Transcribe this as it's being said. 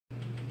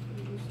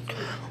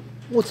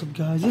What's up,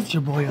 guys? It's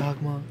your boy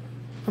Ogma.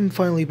 I'm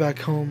finally back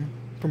home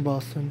from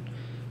Boston.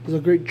 It was a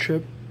great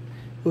trip.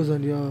 It was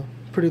a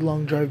pretty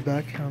long drive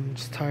back. I'm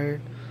just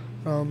tired.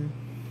 Can't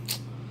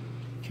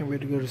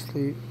wait to go to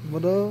sleep.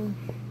 But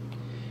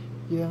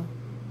yeah.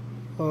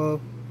 I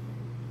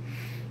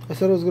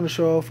said I was gonna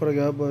show off what I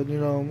got, but a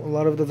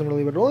lot of it doesn't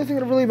really matter. The only thing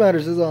that really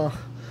matters is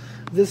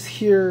this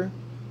here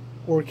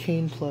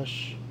Orcane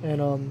plush.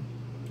 And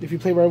if you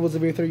play Rivals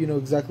of Aether, you know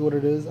exactly what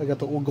it is. I got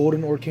the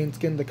golden Orcane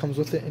skin that comes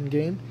with it in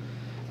game.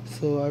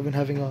 So I've been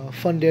having a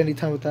fun dandy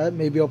time with that.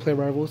 Maybe I'll play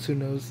Rivals, who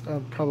knows.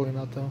 Probably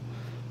not though.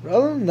 But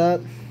other than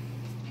that,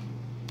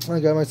 I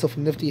got myself a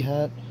nifty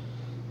hat.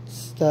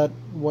 It's that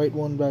white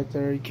one back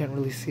there. You can't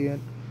really see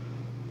it.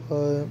 But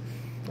other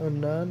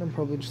than that, I'm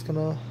probably just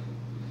gonna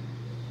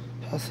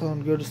pass out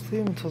and go to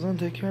sleep. Until then,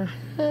 take care.